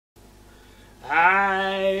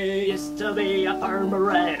I used to be a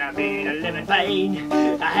farmer and I made a living fine.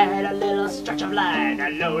 I had a little stretch of land, a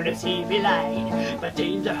load of CB line. But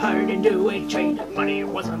things are hard to do a trade, the money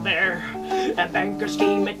wasn't there. A banker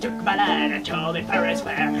scheme, it took my land and told me fair is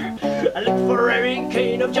fair. I looked for every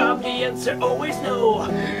kind of job, the answer always no.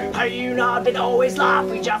 Are you not been always laugh,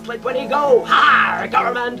 we just let money go. Ha!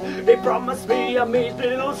 Government, they promised me a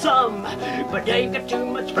measly little sum, but they got too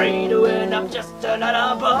much brain to end up just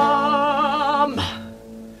another bum.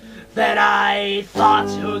 Then I thought,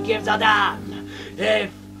 who gives a damn if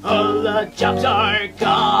all the jobs are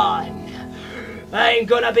gone? I'm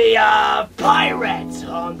gonna be a pirate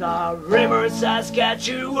on the river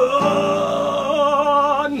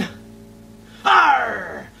Saskatchewan.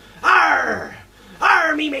 Arr! Arr!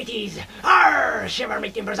 Arr, me mateys! Arr! Shiver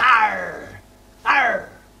me timbers! Arr! Arr!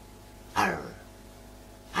 Arr!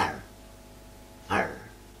 Arr! Arr!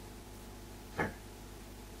 Arr!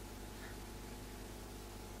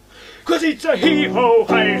 'Cause it's a heave-ho,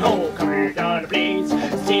 hi-ho, coming down the plains,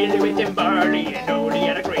 stealing with them barley and only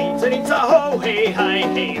at a grains. And it's a ho, hey, hi,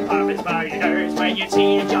 hey, farmers by your nurse, when you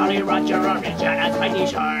see the Jolly Roger on the Janet's mighty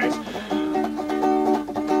shores.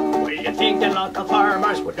 I think the local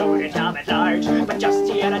farmers would know the job at large, but just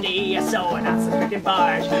the other day I saw an ass freaking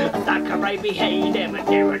barge. I stuck right behind him and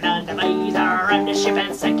they were on the blazer, and the ship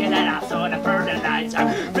and sinking and I saw the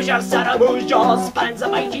fertilizer. Bridges set a moose jaws spans a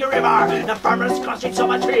mighty river. The farmers crushing so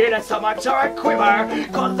much fear that stomachs are a quiver.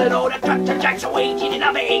 Cause they know the tractor jacks are waiting in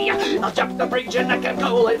a bay. I'll jump the bridge and I can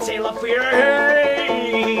go and sail up fear,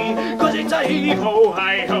 hey. Cause it's a heave-ho,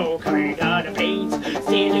 hi-ho, coming down the plains,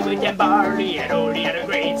 stealing with them barley and all the other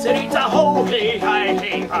grains. And it's a ho, hey, hi,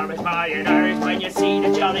 hey, farmers by your nurse, when you see the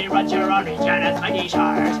Jolly Roger on the Janet's mighty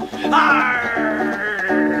shores. Arr!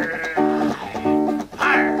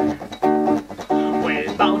 Arr!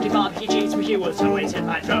 Well, Bounty Bob, he chased me, he was always in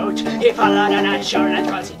my throat. He followed on that shore, that's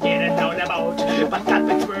cause he didn't know the boat. But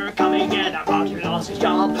convicts were coming and about he lost his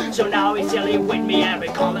job, so now he's sailing with me and we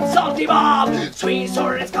call him Salty Bob. Sweet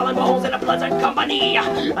sword, skull and bones and a pleasant company.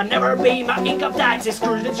 I never pay my income taxes,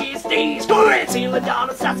 screw the GST. Screw it, sailing down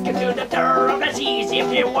to Saskatchewan, the terror of the seas.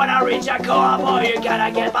 If you wanna reach a cowboy, you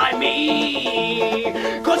gotta get by me.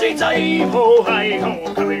 Cause it's a heave-ho,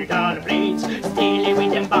 hi-ho, coming down the plains, stealing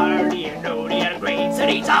with them barley and all the other grains. And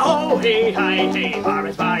it's a ho, hey, hi, hey,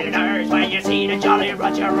 farmers by your nurse, when you see the Jolly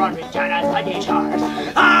Roger on the Janet's mighty shores.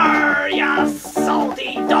 Arr, ya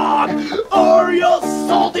salty dog! Arr, ya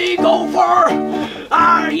salty gopher!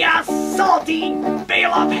 Arr, ya salty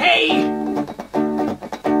bale of hay!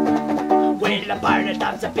 Well, the pirate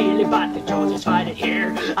times are feeling, but the Joseph's fighting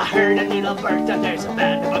here. I heard a little bird that there's a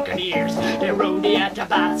band of buccaneers. They rode the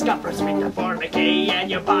Athabasca for Smith and for McKay, and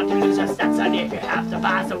you're bound to lose a Stetson if you have to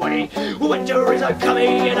pass away. Winter is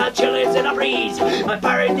a-coming and a chill is in a breeze. My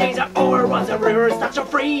pirate days are over once the river starts to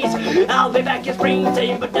freeze. I'll be back in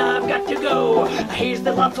springtime, but now I've got to go. Here's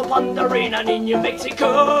the lots of plundering on in New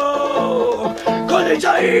Mexico. Cause it's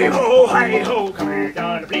a heave-ho, hi-ho, coming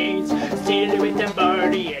down the plains, stealing with them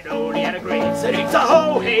barley and all the other grains. And it's a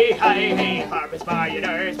ho, hey, hi, hey, farmers by your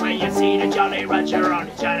nurse, when you see the Jolly Roger on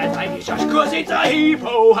the Janet's mighty shores. Cause it's a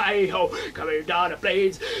heave-ho, hi-ho, coming down the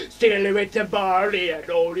plains, stealing with the barley and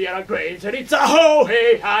all the other grains. And it's a ho,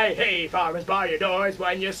 hey, hi, hey, farmers by your doors,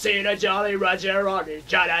 when you see the Jolly Roger on the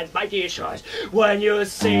Janet's mighty shores. When you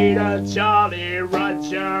see the Jolly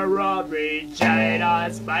Roger on the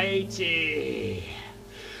Janet's mighty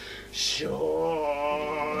shores.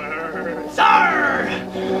 Arr!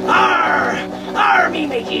 Arr! Arr, me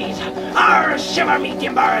mateys! Arr, shiver me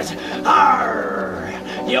timbers! Arr!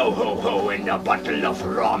 Yo-ho-ho in a bottle of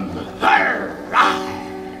rum! Arr!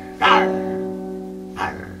 Arr! Arr!